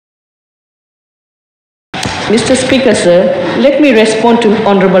Mr. Speaker, sir, let me respond to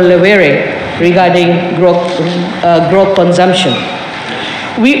Honorable Leawere regarding grog consumption.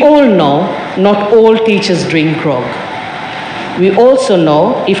 We all know not all teachers drink grog. We also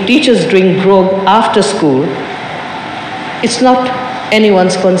know if teachers drink grog after school, it's not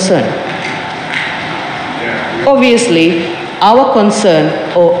anyone's concern. Obviously, our concern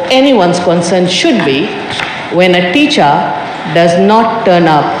or anyone's concern should be when a teacher does not turn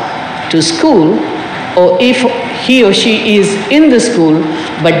up to school, or if he or she is in the school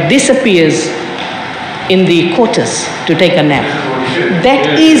but disappears in the quarters to take a nap.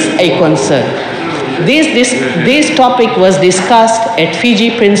 That is a concern. This topic was discussed at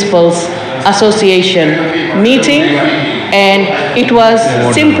Fiji Principals Association meeting, and it was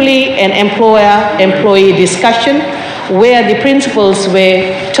simply an employer-employee discussion where the principals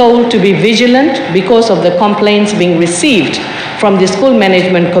were told to be vigilant because of the complaints being received from the school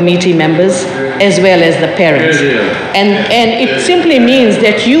management committee members as well as the parents. And it simply means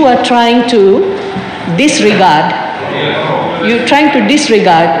that you are trying to disregard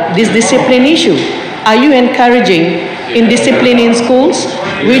this discipline issue. Are you encouraging indiscipline in schools,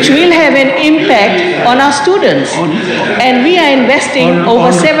 which will have an impact on our students? And we are investing over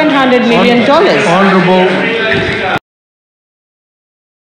 $700 million.